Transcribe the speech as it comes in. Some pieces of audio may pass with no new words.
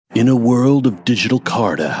In a world of digital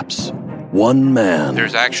card apps, one man...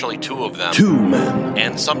 There's actually two of them. Two men.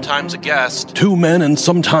 And sometimes a guest. Two men and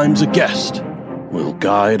sometimes a guest will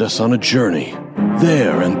guide us on a journey,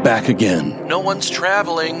 there and back again. No one's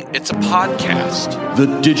traveling, it's a podcast.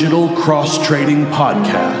 The Digital Cross Trading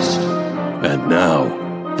Podcast. And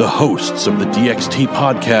now, the hosts of the DXT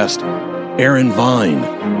Podcast, Aaron Vine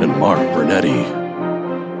and Mark Bernetti.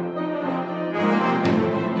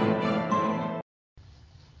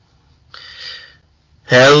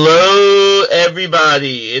 Hello,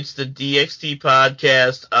 everybody. It's the DXT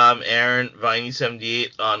Podcast. I'm Aaron,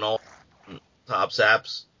 Viney78 on all Tops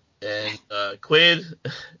apps, and Quid,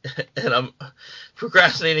 and I'm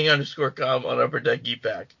procrastinating_com on Upper Deck Geek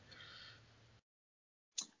Pack.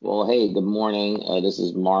 Well, hey, good morning. This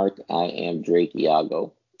is Mark. I am Drake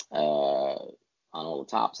Iago on all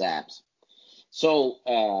the Tops apps. So,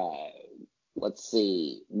 let's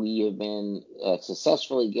see. We have been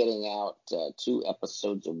successfully getting out 2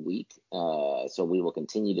 episodes a week, so we will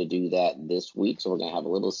continue to do that this week. So we're going to have a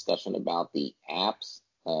little discussion about the apps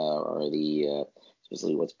or the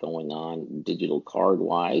especially what's going on digital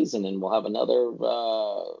card-wise, and then we'll have another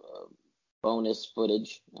bonus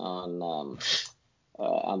footage on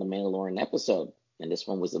the Mandalorian episode. And this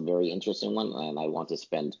one was a very interesting one, and I want to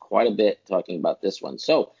spend quite a bit talking about this one.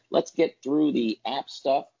 So let's get through the app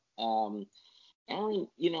stuff. Aaron,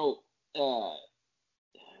 in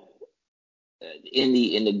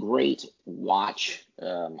the great watch,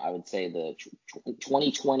 I would say the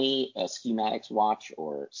 2020 schematics watch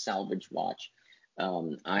or salvage watch,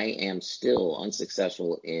 I am still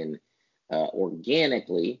unsuccessful in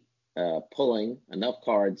organically pulling enough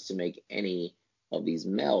cards to make any of these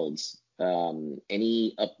melds.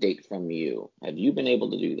 Any update from you? Have you been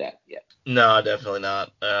able to do that yet? No, definitely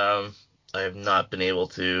not. I have not been able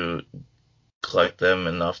to collect them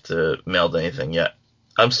enough to meld anything yet.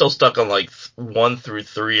 I'm still stuck on like 1 through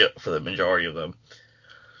 3 for the majority of them.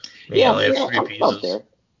 I only have 3 pieces. Up there.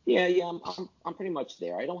 Yeah, I'm pretty much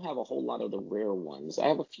there. I don't have a whole lot of the rare ones. I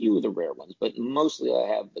have a few of the rare ones, but mostly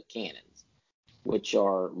I have the cannons, which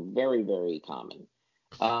are very, very common.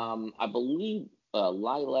 I believe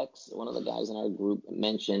Lilex, one of the guys in our group,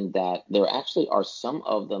 mentioned that there actually are some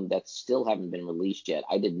of them that still haven't been released yet.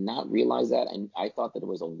 I did not realize that, and I thought that it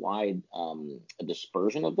was a wide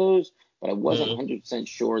dispersion of those, but I wasn't 100%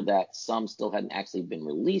 sure that some still hadn't actually been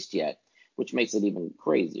released yet, which makes it even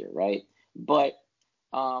crazier, right? But,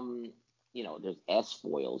 there's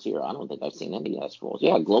S-foils here. I don't think I've seen any S-foils.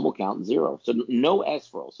 Yeah, global count 0. So no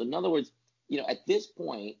S-foils. So in other words, at this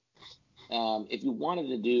point, if you wanted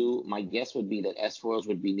to do, my guess would be that S-foils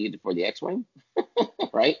would be needed for the X-Wing,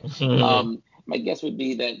 right? My guess would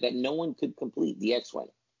be that no one could complete the X-Wing,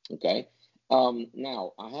 okay?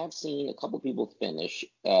 Now, I have seen a couple people finish.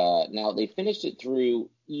 Now, they finished it through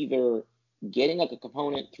either getting like a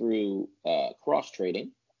component through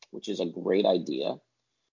cross-trading, which is a great idea.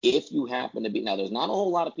 If you happen to be, now there's not a whole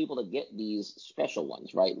lot of people that get these special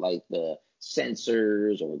ones, right? Like the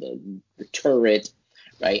sensors or the turret,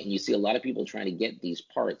 right? And you see a lot of people trying to get these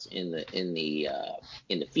parts in the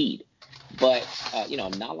feed, but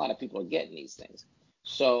not a lot of people are getting these things.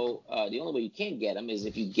 So the only way you can get them is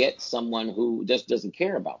if you get someone who just doesn't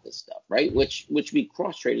care about this stuff, right? Which we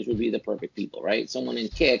cross traders would be the perfect people, right? Someone in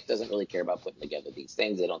Kick doesn't really care about putting together these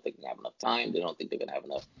things. They don't think they have enough time. They don't think they're going to have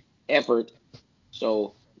enough effort.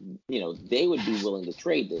 So they would be willing to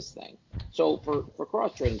trade this thing. So for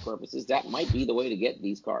cross trading purposes, that might be the way to get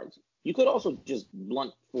these cards. You could also just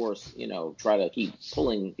blunt force, try to keep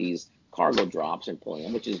pulling these cargo drops and pulling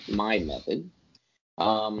them, which is my method.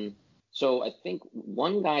 So I think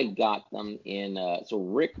one guy got them in, so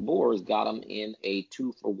Rick Boers got them in a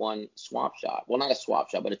 2-for-1 swap shop. Well, not a swap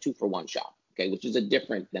shop, but a 2-for-1 shop, okay, which is a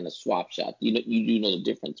different than a swap shop. You do know the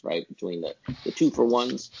difference, right, between the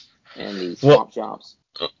 2-for-1s and the swap shops?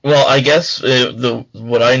 Well, I guess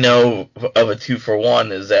what I know of a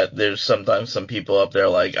 2-for-1 is that there's sometimes some people up there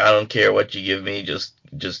like, I don't care what you give me, just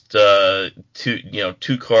 2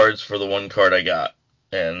 cards for the 1 card I got,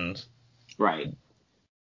 and right.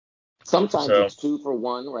 Sometimes it's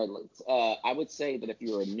 2-for-1, right? I would say that if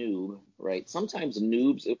you're a noob, right? Sometimes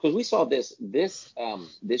noobs, because we saw this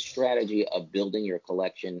strategy of building your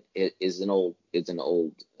collection is an old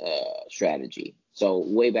strategy. So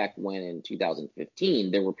way back when in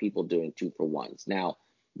 2015, there were people doing 2-for-1s. Now,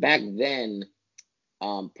 back then,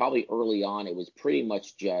 probably early on, it was pretty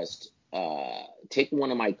much just take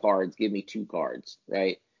one of my cards, give me 2 cards,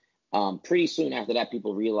 right? Pretty soon after that,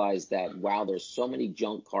 people realized that, wow, there's so many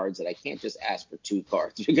junk cards that I can't just ask for 2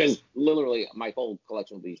 cards because literally my whole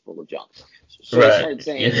collection will be full of junk. So Right. they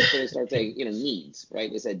started saying, needs, right?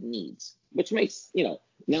 They said needs, which makes, now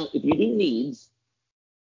if you do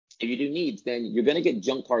needs, then you're going to get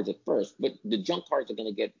junk cards at first, but the junk cards are going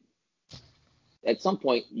to get, at some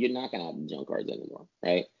point, you're not going to have junk cards anymore,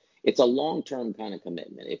 right? It's a long-term kind of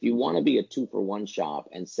commitment. If you want to be a 2-for-1 shop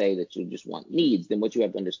and say that you just want needs, then what you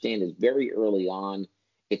have to understand is very early on,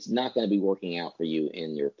 it's not going to be working out for you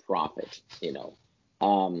in your profit,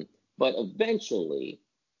 But eventually,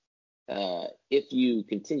 if you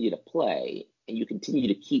continue to play and you continue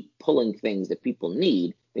to keep pulling things that people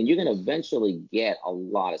need, then you're going to eventually get a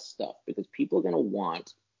lot of stuff because people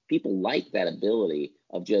like that ability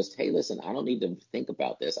of just, hey, listen, I don't need to think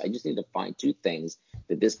about this. I just need to find 2 things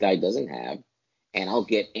that this guy doesn't have, and I'll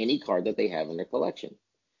get any card that they have in their collection.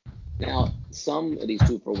 Now, some of these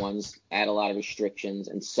 2-for-1s add a lot of restrictions,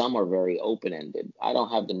 and some are very open-ended. I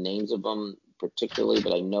don't have the names of them particularly,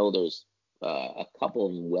 but I know there's a couple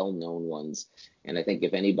of well-known ones, and I think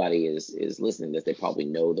if anybody is listening to this, they probably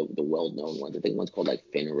know the well-known ones. I think one's called like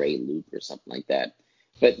Finray Luke or something like that.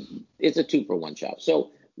 But it's a 2-for-1 shop.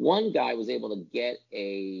 So one guy was able to get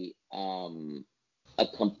a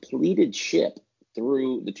completed ship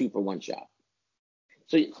through the 2-for-1 shop.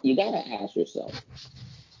 So you got to ask yourself,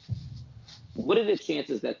 what are the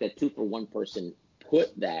chances that 2-for-1 person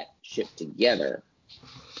put that ship together?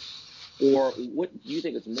 Or what do you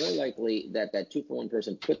think is more likely that 2-for-1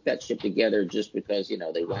 person put that ship together just because,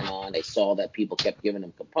 they went on, they saw that people kept giving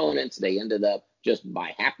them components. They ended up just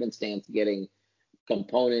by happenstance getting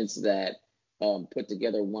components that put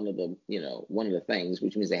together one of the things,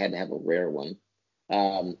 which means they had to have a rare one.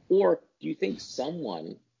 Or do you think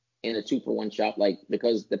someone in a 2-for-1 shop, like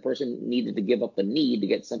because the person needed to give up the need to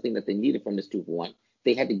get something that they needed from this 2-for-1,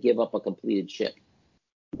 they had to give up a completed ship?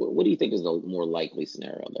 What do you think is the more likely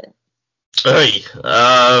scenario there?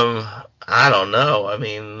 I don't know. I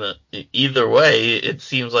mean, either way, it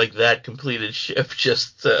seems like that completed ship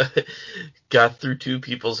just got through 2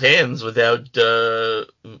 people's hands without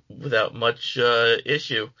much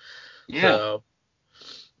issue. Yeah. So,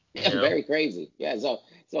 very crazy. Yeah. So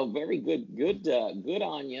very good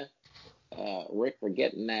on you, Rick, for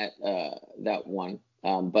getting that one.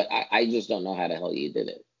 But I just don't know how the hell you did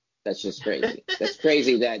it. That's just crazy. That's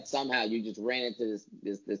crazy that somehow you just ran into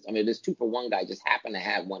this. I mean, this 2-for-1 guy just happened to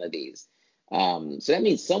have one of these. So that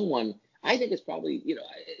means someone. I think it's probably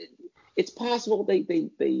it's possible they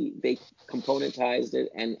componentized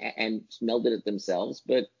it and melded it themselves.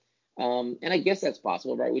 But and I guess that's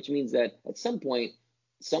possible, right? Which means that at some point,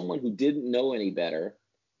 someone who didn't know any better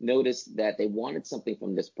noticed that they wanted something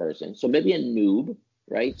from this person. So maybe a noob,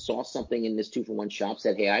 right, saw something in this 2-for-1 shop,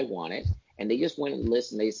 said, hey, I want it. And they just went and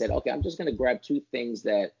listened. They said, okay, I'm just going to grab 2 things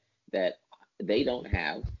that they don't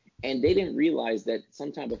have. And they didn't realize that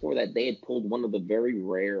sometime before that, they had pulled one of the very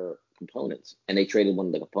rare components, and they traded one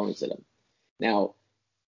of the components to them. Now,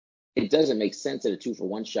 it doesn't make sense at a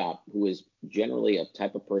 2-for-1 shop, who is generally a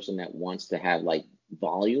type of person that wants to have, like,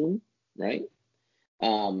 volume, right,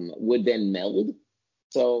 would then meld.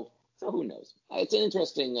 So who knows? It's an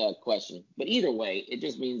interesting question. But either way, it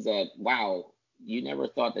just means that, wow, you never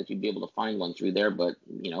thought that you'd be able to find one through there, but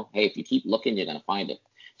hey, if you keep looking, you're gonna find it.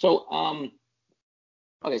 So,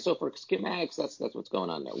 okay, so for schematics, that's what's going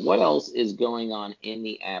on there. What else is going on in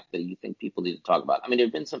the app that you think people need to talk about? I mean,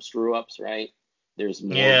 there've been some screw ups, right? There's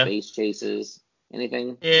more base chases.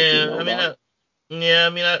 Anything? Yeah,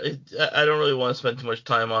 I don't really want to spend too much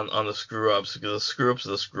time on the screw ups because the screw ups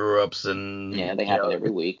are the screw ups, and they happen every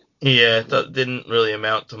week. Yeah, that didn't really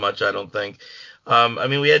amount to much, I don't think. I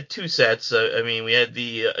mean, we had 2 sets. We had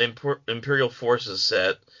the Imperial Forces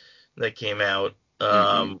set that came out,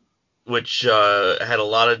 which had a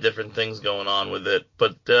lot of different things going on with it.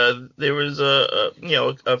 But there was a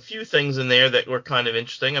few things in there that were kind of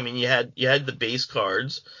interesting. I mean, you had the base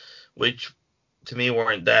cards, which to me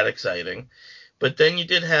weren't that exciting. But then you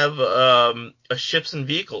did have a ships and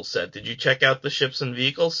vehicles set. Did you check out the ships and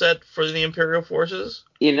vehicles set for the Imperial Forces?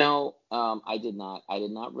 I did not. I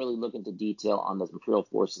did not really look into detail on the Imperial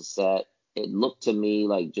Forces set. It looked to me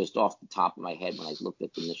like, just off the top of my head when I looked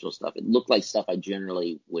at the initial stuff, it looked like stuff I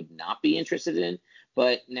generally would not be interested in.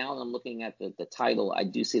 But now that I'm looking at the title, I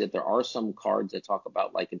do see that there are some cards that talk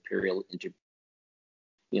about like Imperial,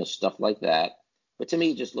 stuff like that. But to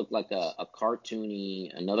me, it just looked like a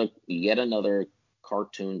cartoony, yet another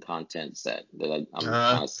cartoon content set that I'm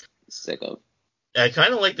kind of sick of. I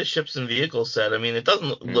kind of like the ships and vehicles set. I mean, it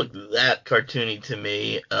doesn't look that cartoony to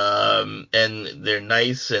me, and they're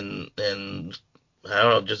nice and I don't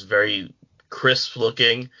know, just very crisp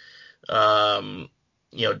looking.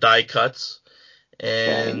 die cuts,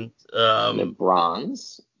 and the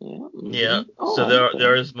bronze. Yeah. Mm-hmm. yeah. Oh, So okay.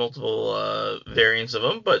 there is multiple variants of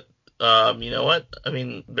them, but you know what? I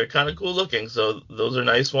mean, they're kind of cool looking, so those are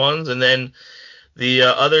nice ones. And then the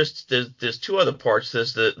others, there's two other parts.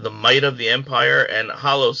 There's the Might of the Empire and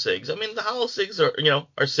Hollow Sigs. I mean, the Hollow Sigs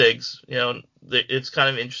are Sigs. It's kind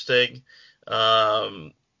of interesting.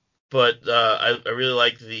 But I really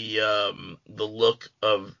like the look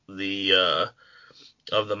of the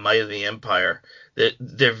Might of the Empire.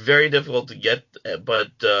 They're very difficult to get,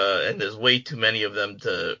 but and there's way too many of them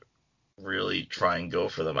to really try and go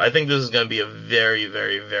for them. I think this is going to be a very,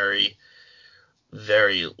 very, very,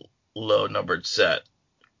 very low numbered set.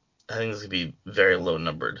 I think it's going to be very low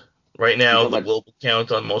numbered. Right now, the global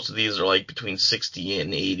count on most of these are like between 60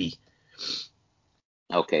 and 80.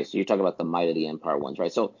 Okay, so you're talking about the Might of the Empire ones,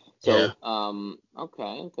 right? Yeah.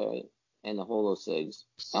 Okay. And the Hollow Sigs.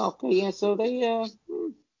 Okay, yeah, so they,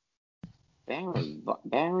 Baron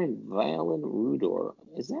Valen Rudor.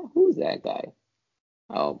 Who's that guy?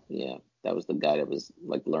 Oh, yeah, that was the guy that was,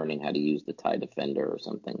 like, learning how to use the TIE Defender or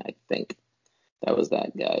something, I think. That was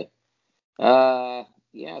that guy. Yeah,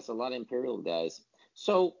 it's a lot of Imperial guys.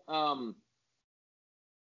 So,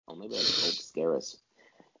 maybe that's Old Scarus.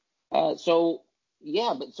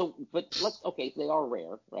 Yeah, okay, they are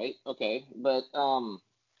rare, right? Okay, but,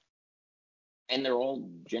 and they're all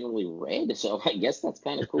generally red, so I guess that's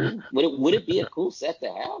kind of cool. Would it be a cool set to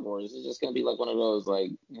have, or is it just going to be like one of those,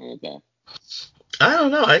 like, okay? I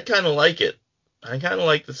don't know. I kind of like it. I kind of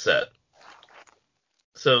like the set.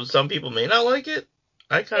 So some people may not like it.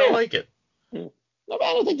 I kind of like it. No,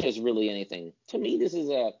 I don't think there's really anything. To me, this is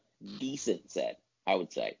a decent set, I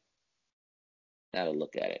would say. Now to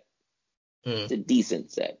look at it. It's a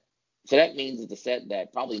decent set. So that means it's a set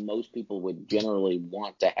that probably most people would generally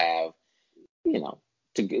want to have,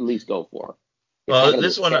 to at least go for. It's not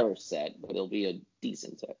this one a set, but it'll be a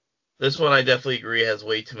decent set. This one I definitely agree has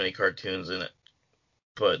way too many cartoons in it.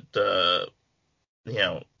 But I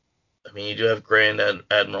mean, you do have Grand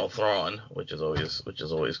Admiral Thrawn, which is always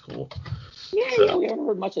cool. Yeah, we haven't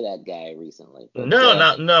heard much of that guy recently. But,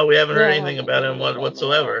 no, we haven't heard anything about him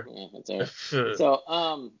whatsoever. Yeah, that's all right. So,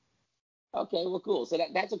 okay, well, cool. So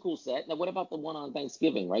that's a cool set. Now, what about the one on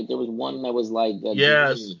Thanksgiving, right? There was one that was like a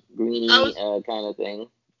greeny kind of thing.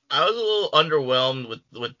 I was a little underwhelmed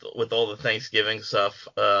with all the Thanksgiving stuff.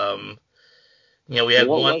 We had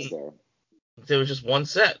what one. Was there? There was just one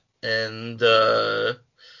set, and it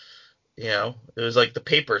was like the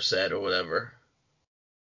paper set or whatever.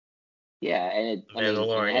 Yeah, and it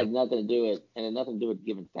had nothing to do with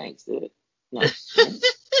giving thanks, did it? No.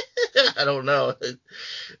 I don't know.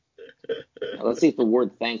 Let's see if the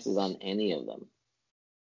word thanks is on any of them.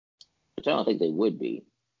 Which I don't think they would be.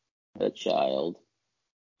 The child.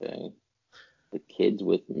 Okay. The kids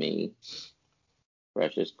with me.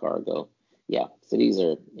 Precious cargo. Yeah. So these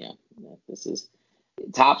are, this is,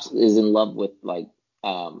 Topps is in love with, like,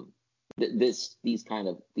 these kind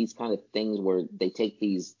of things where they take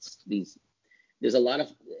these, there's a lot of,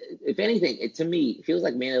 if anything, to me, it feels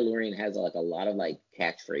like Mandalorian has like a lot of like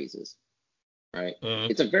catchphrases. Right?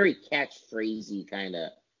 It's a very catchphrasey kind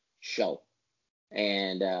of show.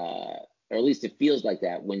 And, or at least it feels like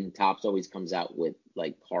that when Topps always comes out with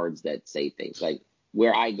like cards that say things like,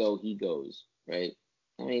 where I go, he goes, right?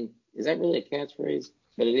 I mean, is that really a catchphrase?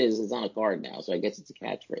 But it is. It's on a card now, so I guess it's a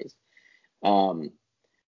catchphrase.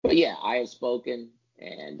 But yeah, I have spoken,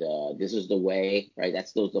 and this is the way, right?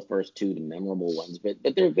 Those the first two, the memorable ones. But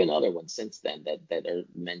there have been other ones since then that are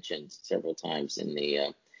mentioned several times in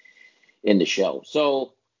the show.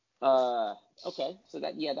 So, okay. So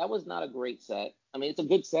that was not a great set. I mean, it's a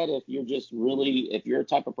good set if you're a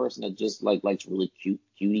type of person that just likes really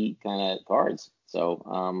cutie kind of cards. So,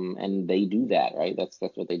 and they do that, right? That's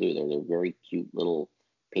what they do. They're very cute little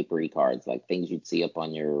papery cards, like things you'd see up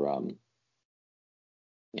on your,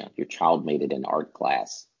 if your child made it in art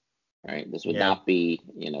class, right? This would not be,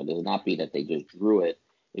 this would not be that they just drew it.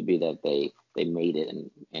 It'd be that they made it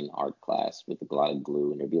in art class with a lot of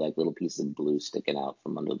glue, and there'd be like little pieces of glue sticking out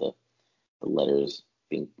from under the letters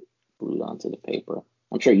being glued onto the paper.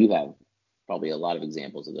 I'm sure you have probably a lot of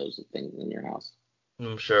examples of those things in your house.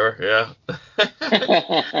 I'm sure, yeah.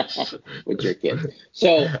 With your kids.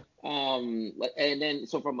 So, and then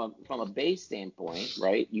so from a base standpoint,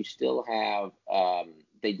 right? You still have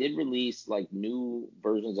they did release like new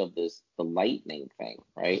versions of the lightning thing,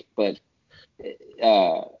 right? But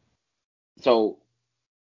so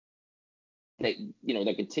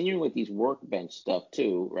they're continuing with these workbench stuff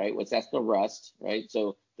too, right? That's the Rust, right?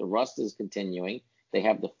 So the Rust is continuing. They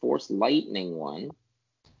have the Force Lightning one,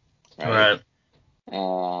 right?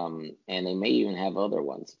 and they may even have other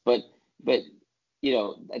ones. But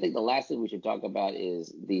I think the last thing we should talk about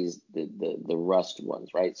is the Rust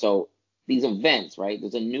ones, right? So these events, right?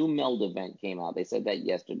 There's a new Meld event came out. They said that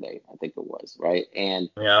yesterday, I think it was, right? And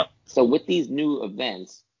Yeah. so with these new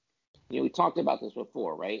events, we talked about this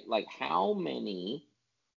before, right? Like how many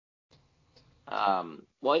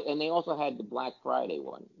well, and they also had the Black Friday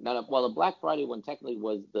one. Now, well, the Black Friday one technically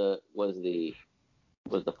was the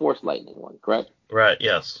Force Lightning one, correct? Right.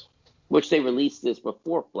 Yes. Which they released this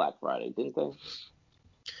before Black Friday, didn't they?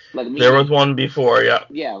 Like there was one before, yeah.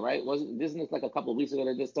 Yeah, right. Isn't this like a couple of weeks ago?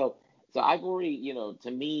 So I've already,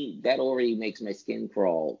 to me, that already makes my skin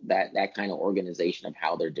crawl. That kind of organization of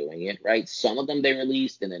how they're doing it, right? Some of them they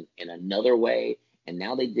released in another way, and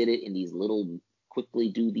now they did it in these little quickly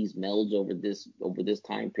do these melds over this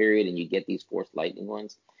time period, and you get these Force Lightning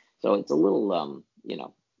ones. So it's a little,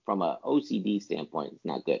 from a OCD standpoint, it's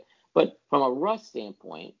not good. But from a Rust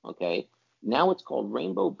standpoint, okay, now it's called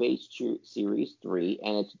Rainbow Base Series 3,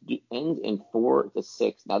 and it ends in 4 to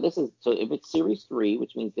 6. Now this is, so if it's Series 3,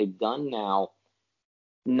 which means they've done now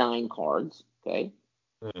 9 cards, okay?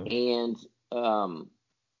 Mm-hmm. And,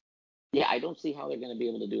 yeah, I don't see how they're going to be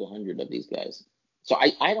able to do 100 of these guys. So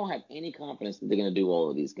I don't have any confidence that they're going to do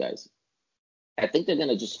all of these guys. I think they're going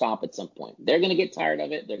to just stop at some point. They're going to get tired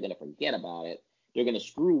of it. They're going to forget about it. They're going to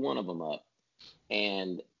screw one of them up,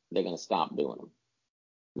 and they're going to stop doing them.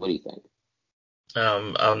 What do you think?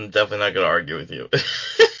 I'm definitely not going to argue with you.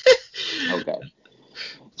 Okay.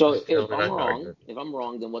 So if I'm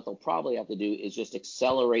wrong, then what they'll probably have to do is just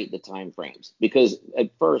accelerate the time frames. Because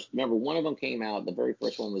at first, remember, one of them came out, the very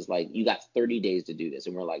first one was like, you got 30 days to do this.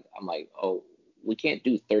 And I'm like, oh, we can't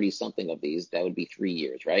do 30 something of these. That would be 3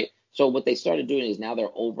 years, right? So what they started doing is now they're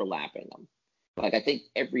overlapping them. Like I think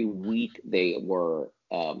every week they were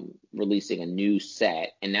releasing a new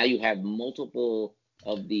set, and now you have multiple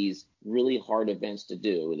of these really hard events to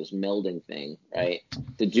do, this melding thing, right,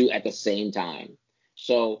 to do at the same time.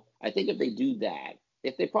 So I think if they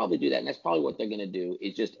probably do that, and that's probably what they're going to do,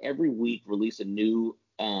 is just every week release a new,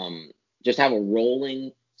 just have a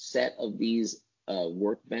rolling set of these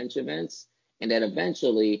workbench events, and that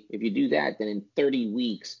eventually, if you do that, then in 30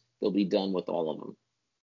 weeks, they'll be done with all of them.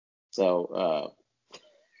 So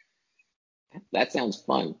that sounds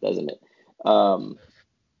fun, doesn't it?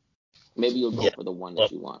 Maybe you'll go for the one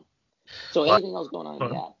that you want. So anything else going on in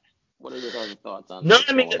that? What are your other thoughts on? No,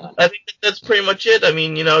 I mean, I think that's pretty much it. I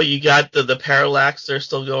mean, you got the Parallax. They're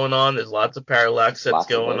still going on. There's lots of Parallax sets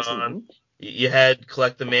going on. Mm-hmm. You had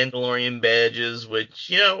collect the Mandalorian badges,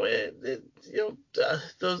 which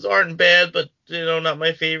those aren't bad, but not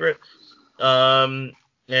my favorite.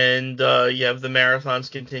 And you have the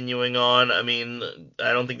marathons continuing on. I mean,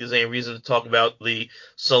 I don't think there's any reason to talk about the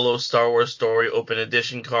Solo Star Wars Story Open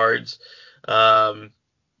Edition cards.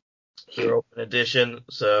 Here, Open Edition,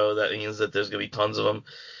 so that means that there's going to be tons of them.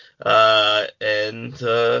 I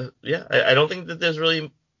don't think that there's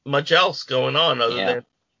really much else going on other than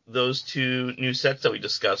those 2 new sets that we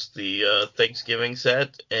discussed, the Thanksgiving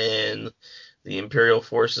set and the Imperial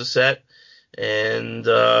Forces set. And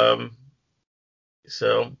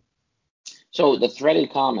so the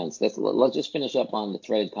threaded comments, let's just finish up on the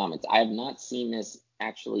threaded comments. I have not seen this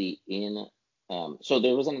actually in so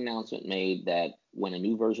there was an announcement made that when a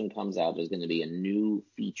new version comes out, there's going to be a new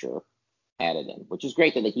feature added in, which is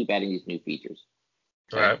great that they keep adding these new features.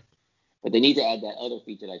 Okay? Right. But they need to add that other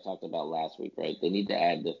feature that I talked about last week, right? They need to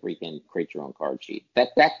add the freaking create your own card sheet.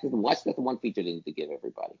 That's the one feature they need to give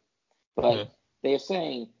everybody. But they're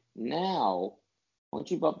saying now,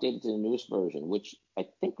 once you've updated to the newest version, which I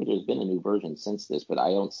think there's been a new version since this, but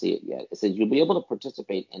I don't see it yet. It says you'll be able to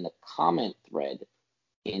participate in the comment thread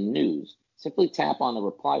in news. Simply tap on the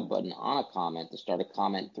reply button on a comment to start a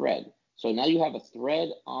comment thread. So now you have a thread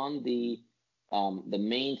on the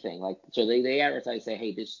main thing. Like, so they advertise, say,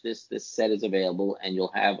 hey, this set is available, and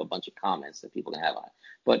you'll have a bunch of comments that people can have on it.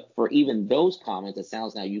 But for even those comments, it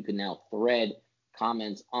sounds now you can now thread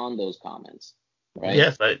comments on those comments, right?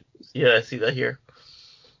 Yes, I see that here.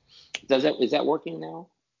 Is that working now?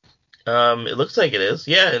 It looks like it is.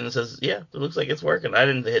 Yeah, and it says, it looks like it's working. I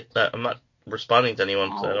didn't hit that. I'm not responding to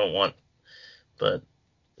anyone, so I don't want. But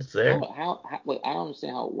it's there. Wait, I don't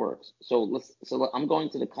understand how it works. So I'm going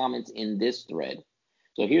to the comments in this thread.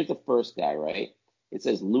 So here's the first guy, right? It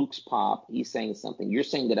says Luke's Pop. He's saying something. You're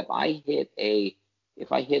saying that if I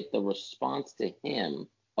hit the response to him,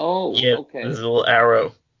 okay. There's a little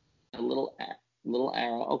arrow. A little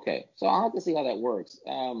arrow. Okay. So I'll have to see how that works.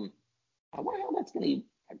 I wonder how that's gonna.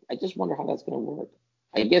 I just wonder how that's gonna work.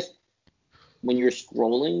 I guess when you're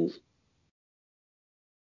scrolling.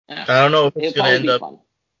 I don't know if it's going to end up. Fun.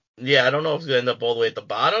 yeah, I don't know if it's going to end up all the way at the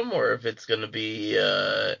bottom or if it's going to be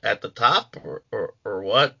at the top or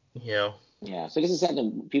what, you know. Yeah, so this is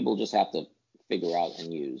something people just have to figure out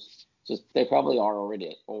and use. So they probably are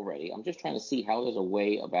already. I'm just trying to see how there's a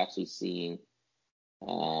way of actually seeing.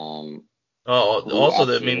 Also,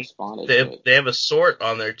 I mean, they they have a sort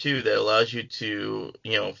on there too that allows you to,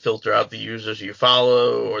 you know, filter out the users you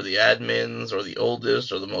follow or the admins or the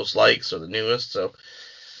oldest or the most likes or the newest. So,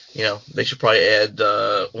 you know, they should probably add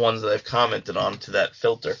ones that I've commented on to that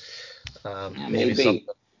filter. Maybe.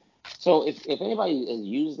 So if anybody has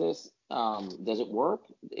used this, does it work?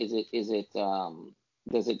 Is it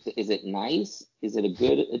nice? Is it a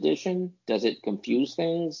good addition? Does it confuse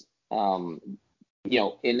things? You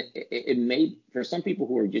know, it may, for some people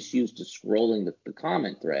who are just used to scrolling the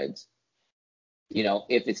comment threads, you know,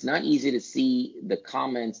 if it's not easy to see the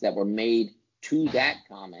comments that were made to that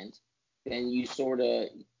comment, then you sort of,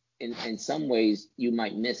 in some ways, you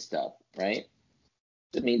might miss stuff, right?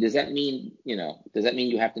 I mean, does that mean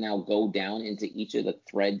you have to now go down into each of the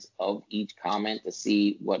threads of each comment to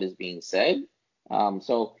see what is being said?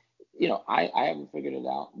 So, you know, I haven't figured it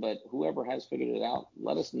out, but whoever has figured it out,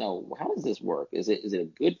 let us know. How does this work? Is it a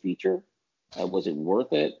good feature? Was it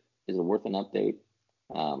worth it? Is it worth an update?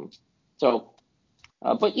 But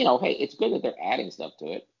you know, hey, it's good that they're adding stuff to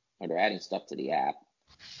it, or they're adding stuff to the app.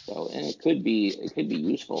 So, and it could be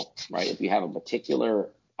useful, right? If you have a particular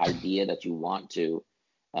idea that you want to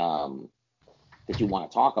talk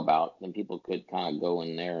about, then people could kind of go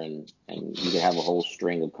in there and you could have a whole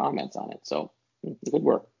string of comments on it. So it could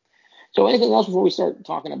work. So anything else before we start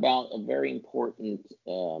talking about a very important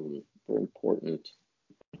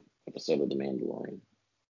episode of The Mandalorian?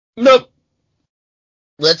 Nope.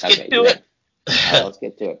 Let's get to it. Let's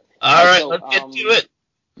get to it. All right, let's get to it.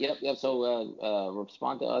 Yep. So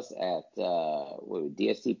respond to us at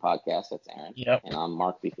DST Podcast. That's Aaron. Yep. And I'm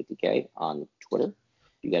Mark B50K on Twitter.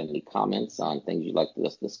 If you got any comments on things you'd like to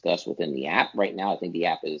discuss within the app right now, I think the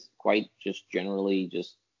app is quite just generally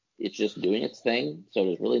it's just doing its thing. So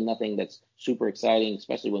there's really nothing that's super exciting,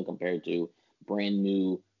 especially when compared to brand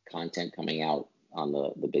new content coming out on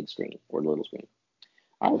the big screen or the little screen.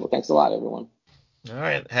 All right. Well, thanks a lot, everyone. All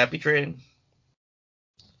right. Happy trading.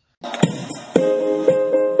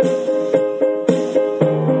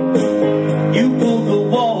 You pulled the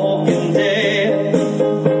Walking Dead,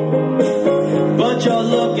 but you're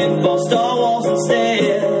looking for Star Wars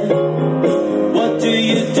instead. What do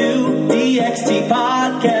you do? DXT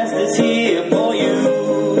Podcast is here for you.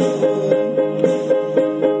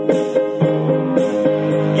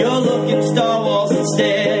 You're looking Star Wars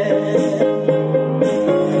instead.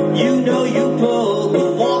 You know you pulled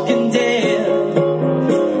the Walking Dead.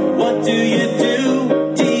 What do you do?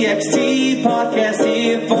 DXT Podcast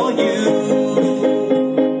here for you.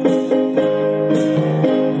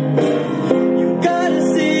 You gotta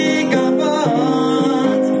sing a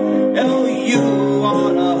bunch. Oh, you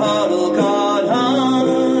on a huddle card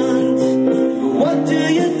hunt. What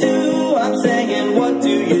do you do? I'm saying, what do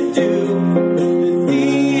you do? The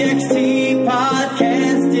DXT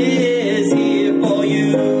Podcast is here for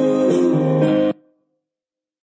you.